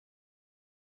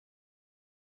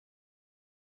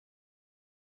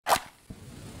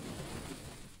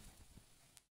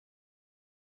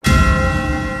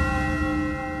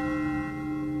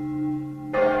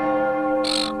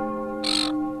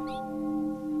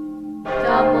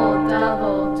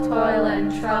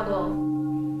and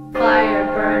trouble, fire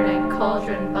burning,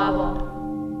 cauldron bubble.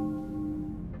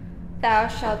 Thou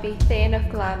shalt be Thane of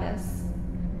Glamis.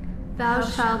 Thou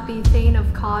shalt be Thane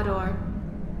of Cawdor.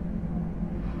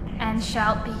 And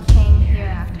shalt be king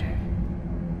hereafter.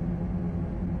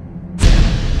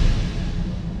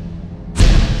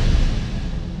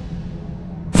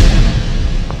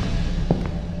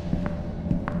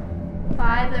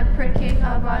 By the pricking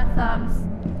of our thumbs,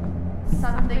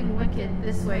 something wicked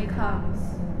this way comes.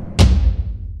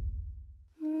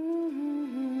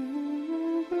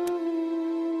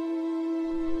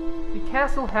 The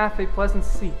castle hath a pleasant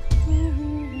seat.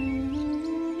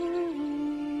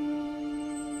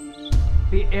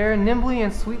 The air nimbly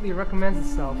and sweetly recommends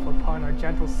itself upon our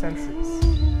gentle senses.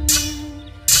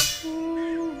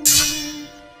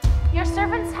 Your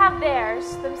servants have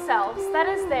theirs themselves, that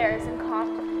is theirs in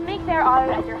common. Make their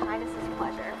honor at your highness's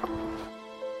pleasure.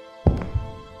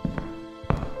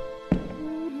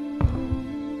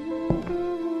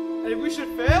 And if we should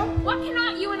fail? What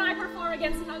cannot you and I perform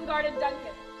against an unguarded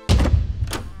Duncan?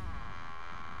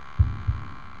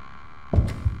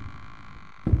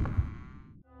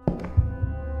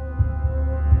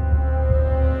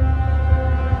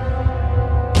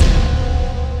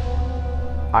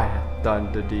 I have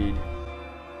done the deed.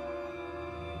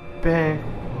 Bang.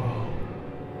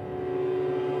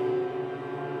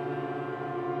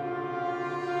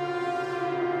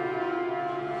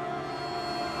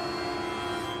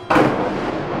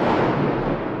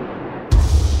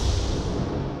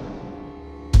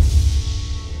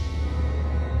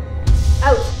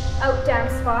 Out, damn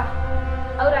spot.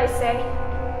 Out, I say.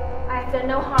 I have done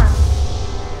no harm.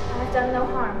 I have done no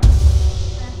harm.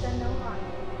 I have done no harm.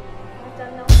 I have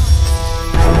done no harm.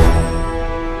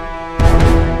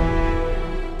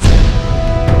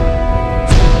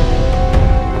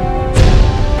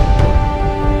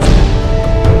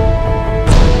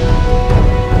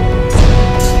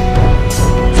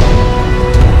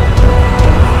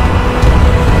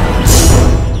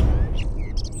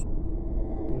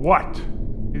 What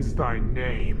is thy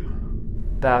name?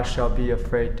 Thou shalt be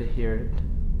afraid to hear it.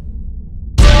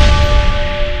 I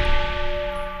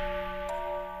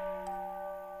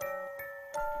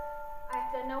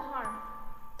have done no harm.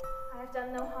 I have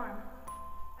done no harm.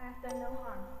 I have done no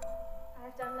harm. I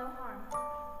have done no harm.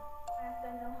 I have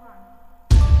done no harm.